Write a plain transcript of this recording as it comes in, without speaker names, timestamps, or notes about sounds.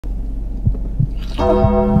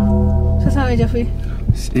Ça va, Jeffrey?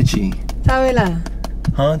 It's itchy. Ça va là?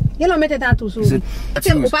 Huh? You don't make it tattoo so. It's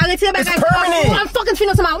permanent. I'm fucking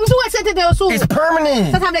finna sama. It's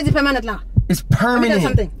permanent. Ça veut dire permanent là. It's permanent.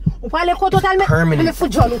 Something. On parle quoi totalement? Permanent. Me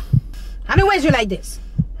fout jolo. How many ways you like this?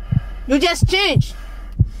 You just change.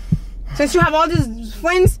 Since you have all these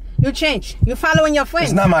friends, you change. You following your friends.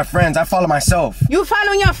 It's not my friends. I follow myself. You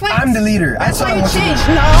following your friends. I'm the leader. That's why you change.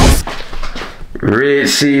 No.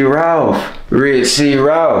 Ritzyralph.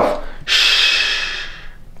 Ritzyralph.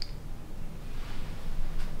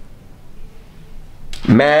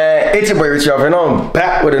 Man, it's your boy Ritzyralph, and I'm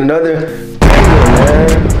back with another banger, man.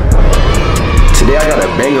 Today I got a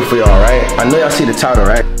banger for y'all, right? I know y'all see the title,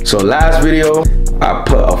 right? So last video, I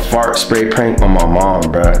put a fart spray prank on my mom,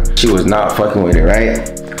 bruh. She was not fucking with it, right?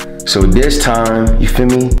 So this time, you feel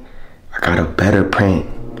me? I got a better prank.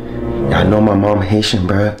 Y'all know my mom Haitian,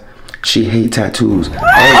 bruh. She hate tattoos. I ain't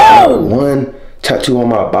got not one tattoo on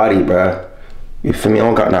my body, bruh. You feel me? I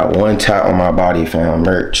don't got not one tat on my body, fam.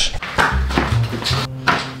 Merch.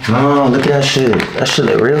 No, look at that shit. That shit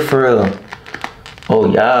look real for real.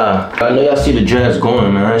 Oh yeah. I know y'all see the dreads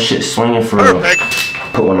going, man. That shit swinging for real.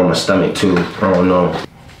 Put one on my stomach too. I don't know.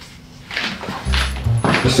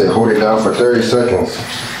 It said hold it down for 30 seconds.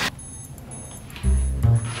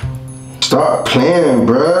 Stop playing,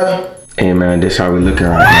 bruh. Hey man, this how we looking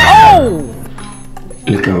right now.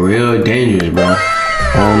 Looking real dangerous, bruh. I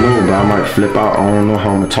don't know, but I might flip out. I don't know how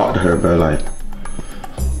I'm gonna talk to her, but like,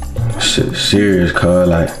 shit serious, cuz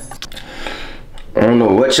like, I don't know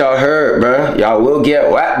what y'all heard, bruh. Y'all will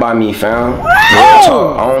get whacked by me, fam. Real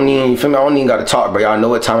talk. I don't even, you feel me? I don't even gotta talk, bro. Y'all know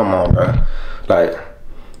what time I'm on, bruh. Like,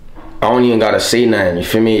 I don't even gotta say nothing, you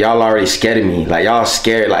feel me? Y'all already scared of me. Like, y'all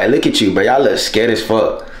scared. Like, look at you, but y'all look scared as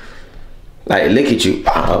fuck. Like, look at you.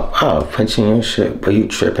 I'll punch you in your shit, but you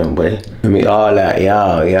tripping, boy. I mean, all that,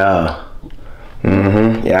 yeah. Yeah,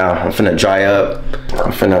 I'm finna dry up.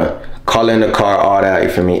 I'm finna call in the car, all that, you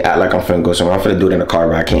feel me? Act like I'm finna go somewhere. I'm finna do it in the car,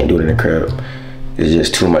 but I can't do it in the crib. It's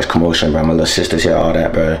just too much commotion, bro. My little sister's here, all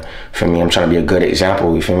that, bro. For me, I'm trying to be a good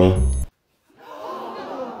example, you feel me?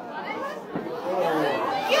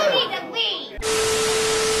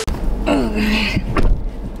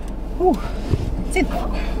 Ooh. Sit.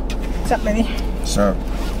 What's up, baby? What's up?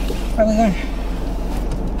 Where we going?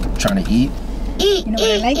 Trying to eat? You know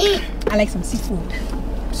what I like? I like some seafood.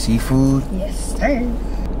 Seafood? Yes, sir.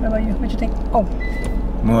 What about you? What you think? Oh.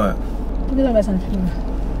 What?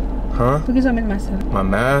 Huh? My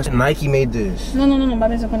mask? Nike made this. No.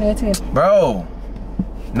 Bro,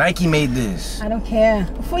 Nike made this. I don't care.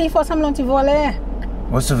 Il faut semblant tu voler.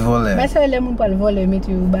 What's a voler?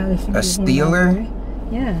 A stealer?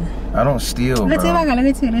 Yeah. I don't steal, bro.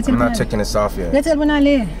 I'm not taking this off yet. I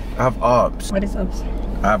have ops. What is ops?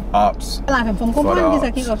 I have ops. Why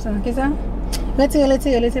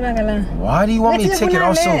do you want me to take it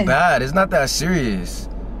off so bad? It's not that serious.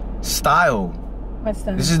 Style. What's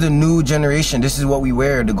that? This is the new generation. This is what we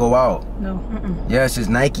wear to go out. No. Yes, it's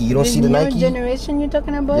Nike. You don't see the Nike? New generation you're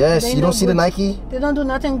talking about? Yes, you don't see the Nike? They don't do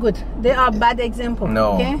nothing good. They are bad example.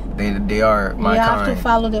 No, okay? they are my kind. You have to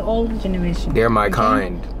follow the old generation. They're my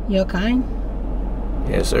kind. Your kind?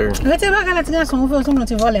 Yes, sir. Bro, come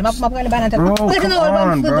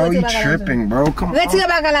on, bro. You tripping, bro. Come on.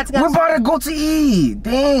 We're about to go to eat.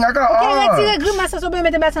 Dang, I got ops.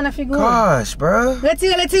 Gosh, bro. So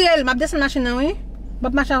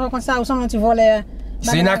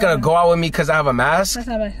you're not gonna go out with me because I have a mask?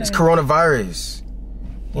 It's coronavirus.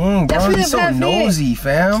 Dang, bro, you're so nosy,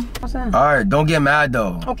 fam. Alright, don't get mad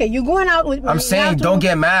though. Okay, you're going out with me. I'm saying don't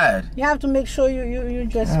get mad. You have to make sure you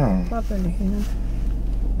dress properly, you know.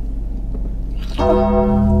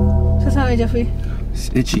 Ça va, Jeffrey? It's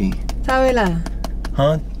itchy. Ça va là?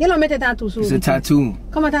 Huh? You don't make a tattoo so. It's a tattoo.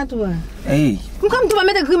 Comment tattoo? Hey. Comment tu vas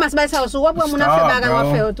mettre grimace by ça so? What we mona faire bagarre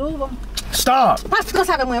on faire tout. Stop. Parce que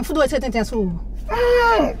ça comme moi, faut doit être intenso.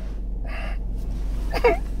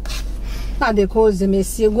 Pas de cause,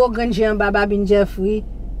 monsieur. Go grandir en baba bin Jeffrey.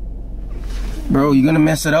 Bro, you're gonna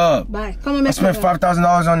mess it up. Bye. Comment I spent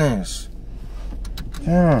 $5,000 on this.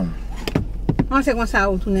 Damn. On sait comme ça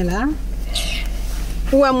retourner là.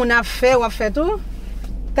 Ou est mon affaire ou fait tout?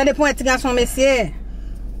 T'as des points de garçon monsieur.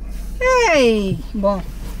 Hey, bon.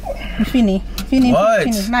 Fini. What? Fini.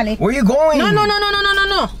 Where you going? No.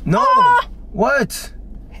 No. Oh. What?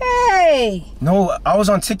 Hey. No, I was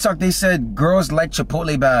on TikTok. They said girls like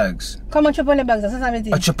Chipotle bags. Comment Chipotle bags? Ça veut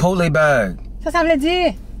dire? A Chipotle bag. Ça veut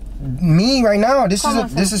dire? Me right now. This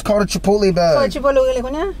is called a Chipotle bag. So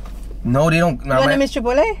Chipotle No, they don't. Your name is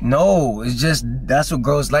Chipotle? No, it's just that's what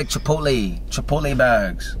girls like. Chipotle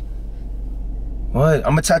bags. What?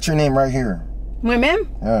 I'm gonna attach your name right here. Moi-même?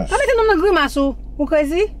 Yes. Pas mettre nom dans grimace ou? Who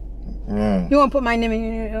crazy? Yeah. You won't put my name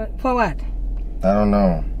in for what? I don't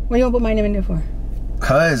know. What you won't put my name in there for?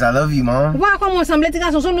 Cause I love you, Mom. Why come on some little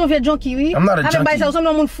guys? Some junkie, oui? I'm not a junkie.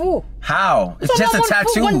 How? It's just a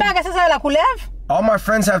tattoo. All my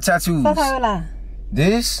friends have tattoos.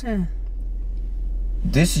 This? Yeah.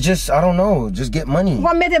 This is just, I don't know, just get money.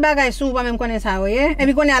 Vous mettez bagay sou, vous même connaissez ça, ouais? Et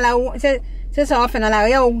puis connaissez à la c'est ça, on fait dans la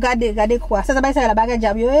rue, ou gardez quoi? Ça va la bagay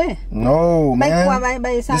diable, ouais? No, man.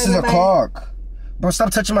 This is a clock. Bro, stop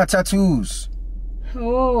touching my tattoos.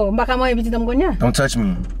 Oh, baka moi petit dame gonya. Don't touch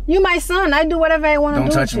me. You my son, I do whatever I want to do.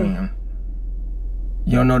 Don't touch me.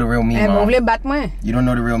 You don't know the real me, Mom. Mom. Vous voulez battre moi? You don't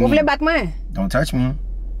know the real me. Vous voulez battre moi? Don't touch me.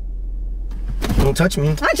 Don't touch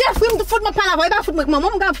me. Ah, Jeffrey, me fout moi pas la voix, pas fout moi.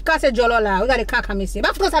 Maman me casser jolo là. Regardez caca monsieur.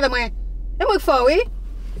 Pas fout ça avec moi. Et moi fort, oui.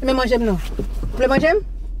 Mais manger non. Vous voulez manger?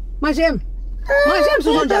 Manger. Manger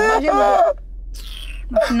sous son job, manger.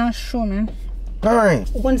 Non chaud, man. Alright.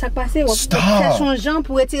 Vous connaissez ça passer? Stop. Cherche son gens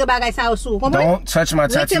pour retirer bagay ça au sou. Don't touch my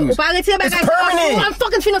tattoos. Ou pas retirer bagay ça. It's permanent. I'm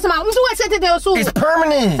fucking financement. On doit retirer au sou. It's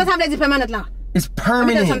permanent. Ça veut dire permanent là. It's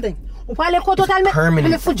permanent. Ou pas aller totalement.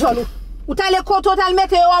 Mais fout jolo. Ou t'as les cours total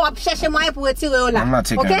mettre ou va chercher moyen pour retirer là. I'm not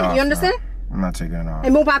taking it off. You understand? I'm not taking it off.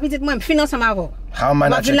 Et mon papa petit moi finance ma go. How am I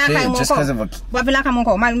not your kid just because of a... Va venir là mon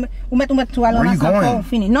corps. Ou mettre tout à Where you going?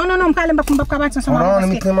 Fini. Non, pas battre ça. Hold on, let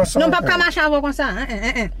me clear my soul. Non, pas marcher avant comme ça.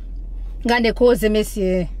 Gardez cause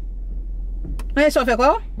messieurs. Ouais, ça fait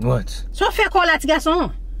quoi? What? Ça fait quoi là petit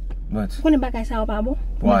garçon? What? Vous ne bagay ça pas bon?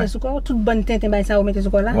 Why? Toute bonne teinte bagay ça mettre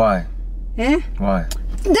sur là. Why? Hein? Why?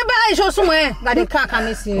 What's wrong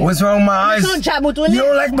with my eyes? You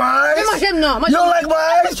don't like my eyes? You don't like my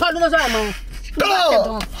eyes?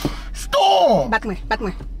 Stop! Stop! Bat-moi.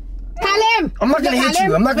 Calm! I'm not gonna hit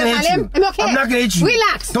you. I'm not gonna hit you. I'm not gonna hit you.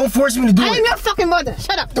 Relax. Don't force me to do it. I am your fucking mother.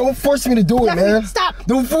 Shut up. Don't force me to do it, man. Stop.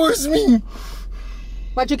 Don't force me.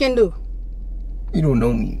 What you can do? You don't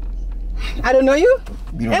know me. I don't know you?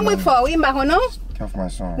 You don't know me. Off my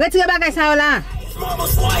song. Let's get back inside là.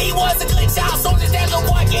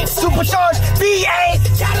 Supercharged VA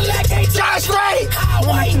Josh Ray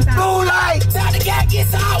Blue Light Jack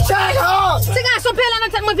Hawk. C'est gars son père là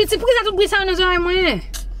dans tête moi petit pour ça tout bruit ça dans oreille moi.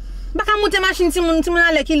 Baka monter machine si mon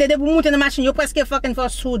aller qui le pour monter dans machine yo presque fucking for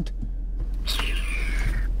food.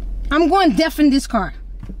 I'm going deaf in this car.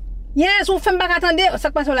 Yes, ou femme baka attendre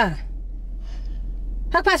ça passe là.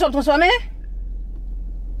 Ça passe sur ton soir mais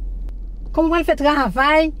comment on fait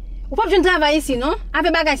travail? Ou pas besoin de travail ici, non?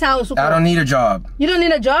 Avec bagay ça au I don't need a job. You don't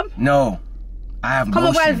need a job? No. I have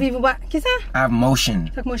motion. Comment on vivre? Qu'est-ce ça? I have motion.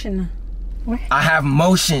 Fuck motion là. Ouais. I have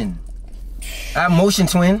motion. I have motion,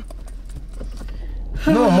 twin.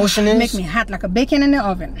 You know what motion is? Make me hot like a bacon in the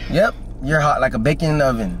oven. Yep. You're hot like a bacon in the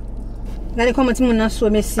oven. Regardez comment tu m'en so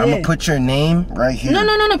monsieur. I'm gonna put your name right here. Non,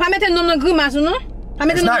 pas mettre nom dans grimace, non?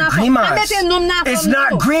 It's not grimace. It's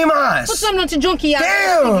not grimace.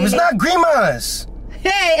 Damn, it's not grimace.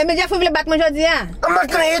 Hey, I'm not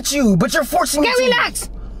gonna hit you, but you're forcing me to. Relax.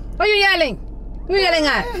 Why are you yelling? Who are you yelling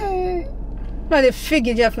at? No, the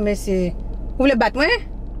figure Jeff monsieur. Vous voulez battre moi?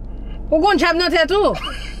 Ou gon jab dans tête tout?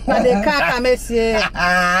 Pas de caca monsieur.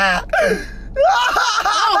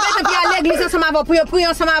 Oh, besoin prier à l'église ensemble avant, prier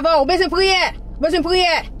ensemble avant, besoin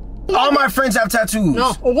prier. All my friends have tattoos.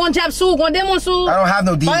 No, ou gon jab sou, gon démon sou. I don't have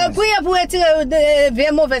no demons. On prier pour retirer de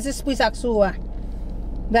vieux mauvais esprit ça sou.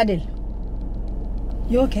 Regardez.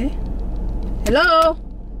 You okay? Hello?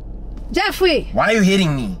 Jeffrey. Why are you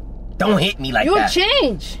hitting me? Don't hit me like that. You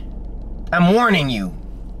change. I'm warning you.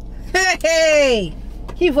 Hey.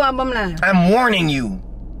 Qui voit bon là? I'm warning you.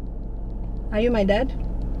 Are you my dad?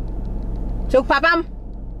 So papa, vous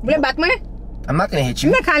voulez battre moi? I'm not gonna hit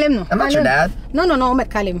you. I'm not your dad. No, met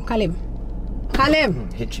Kalim.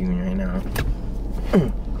 Hit you right now.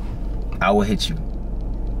 I will hit you.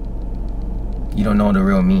 You don't know the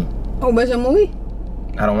real me. Oh, besoin mourir?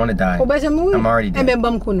 I don't want to die. Oh, besoin mourir? I'm already dead.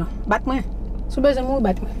 Bat moi. So besoin mourir,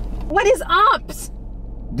 bat moi. What is ops?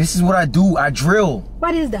 This is what I do. I drill.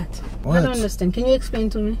 What is that? What? I don't understand. Can you explain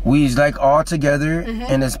to me? We's like all together,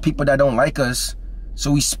 and there's people that don't like us,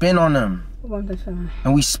 so we spin on them.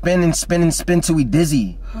 And we spin till we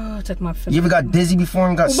dizzy. Oh, tête m'a fait. You ever got dizzy before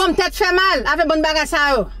and got... Bon, tête fait mal. Avec bonne bagarre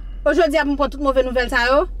ça yo. Aujourd'hui, on prend toute mauvaise nouvelle ça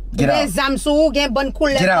yo. Get out. Bonne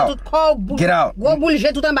couleur. Get out. Get out. Gros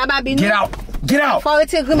boulger tout en bababine. Get out. Get out. Faut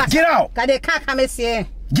retirer grimace. Get out. Regardez caca monsieur.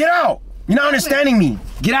 Get out. You're not understanding me.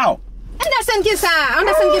 Get out. Understand qui ça? Fais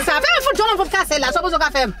un foot on faut casser là. Ça pose au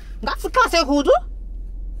café. Gars faut casser coup tout.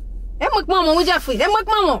 Et moi que maman, oui Jeffrey. Et moi que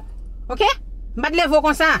maman. OK? M'pas de lever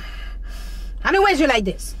comme ça. I mean, where's you like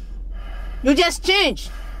this? You just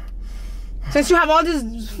change. Since you have all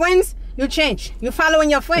these friends, You change. You following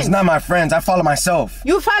your friends. It's not my friends. I follow myself.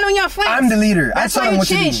 You following your friends. I'm the leader. That's I told them what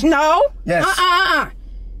change. to do. No. Yes.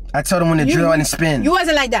 I told them when to drill and spin. You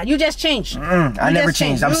wasn't like that. You just changed. I never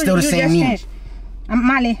changed. I'm still the same me.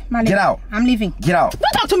 Mali. Get out. I'm leaving. Get out.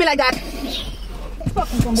 Don't talk to me like that.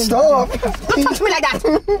 Stop. Don't talk to me like that.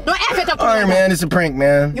 Don't ever talk to me Alright, man. It's a prank,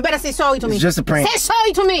 man. You better say sorry to me. It's just a prank. Say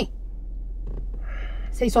sorry to me.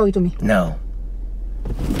 Say sorry to me. No.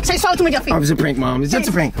 Say sorry to me, Jeffrey. Oh, it's a prank, Mom. It's just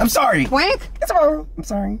a prank. I'm sorry. Prank? It's a I'm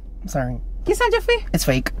sorry. I'm sorry. Kiss on Jeffrey? It's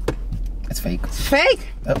fake. It's fake. It's fake?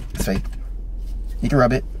 Oh, it's fake. You can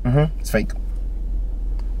rub it. It's fake.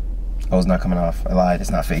 Oh, it's not coming off. I lied.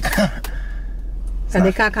 It's not fake.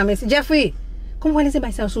 Jeffrey, comment vous laissez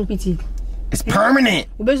ça sur petit? It's permanent.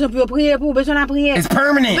 Besoin pour prier, besoin la prière. It's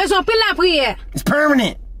permanent. Besoin pour la prière. It's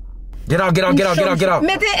permanent. Get out, get out, get out, get out, get out.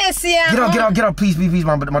 Mettez ici. Get out, get out, get out, please, please, please.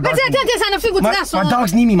 My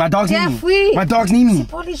dogs need me. My dogs need me. My dogs need me. My dogs need me. I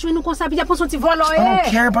don't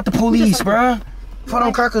care about the police, bro. Fuck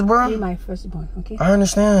on crackers, bro. You're my firstborn, okay? I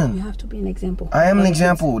understand. You have to be an example. I am an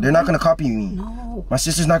example. They're not gonna copy me. No. My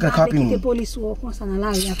sister's not gonna copy me.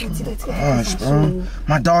 Gosh, bro.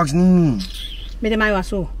 My dogs need me.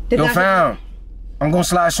 Yo, fam. I'm gonna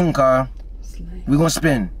slide soon, car. We gonna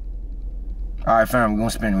spin. Alright, fam. We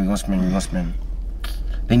gonna spin. We gonna spin. We gonna spin.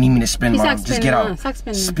 They need me to spin, Mom. Just get out.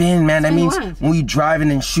 Spin, man. That means when you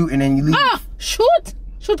driving and shooting and you leave. Oh, shoot?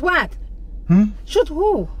 Shoot what? Shoot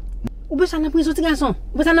who? You're a snitch?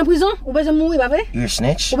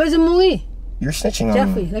 You're snitching on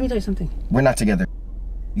Jeffrey, me. let me tell you something. We're not together.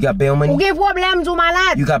 You got bail money? You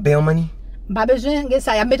got bail money? I don't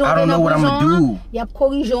know what I'm gonna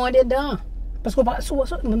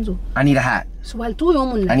do. I need a hat. I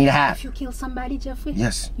need a hat. If you kill somebody, Jeffrey,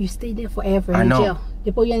 yes, you stay there forever. I know. In jail.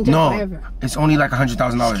 They put you in jail forever. It's only like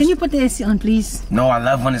 $100,000. Can you put the AC on, please? No, I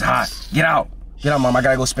love when it's hot. Get out. Get out, Mom. I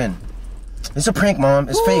gotta go spin. It's a prank, Mom.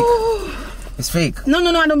 It's fake. It's fake. No,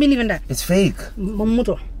 I don't believe in that. It's fake.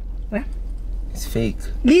 It's fake.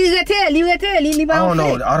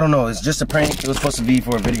 I don't know. It's just a prank. It was supposed to be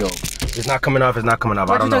for a video. It's not coming off. It's not coming off.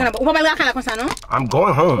 I don't know. I'm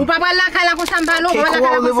going home. Okay, cool.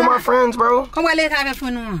 I'll live with my friends, bro.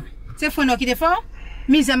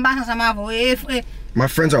 My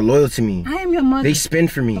friends are loyal to me. I am your mother. They spin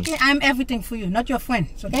for me. Okay, I'm everything for you, not your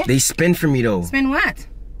friends, okay? They spin for me, though. Spin what?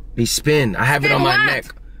 They spin. I have it on my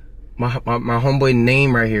neck. My homeboy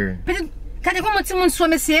name right here.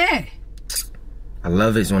 I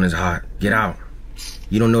love it when it's hot. Get out.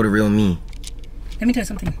 You don't know the real me. Let me tell you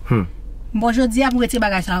something.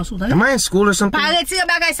 Am I in school or something?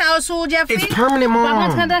 It's permanent,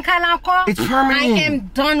 Mom. It's permanent. I am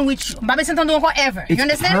done with you. You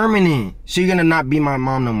understand? It's permanent. So you're gonna not be my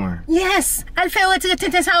mom no more? Yes.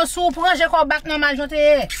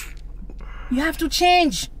 You have to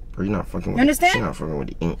change. Bro, you're not fucking with you understand? You're not fucking with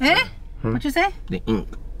the ink. What you say? The ink.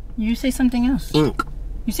 You say something else. Ink.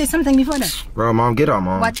 You say something before that. Bro, Mom, get out,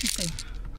 Mom. What you say?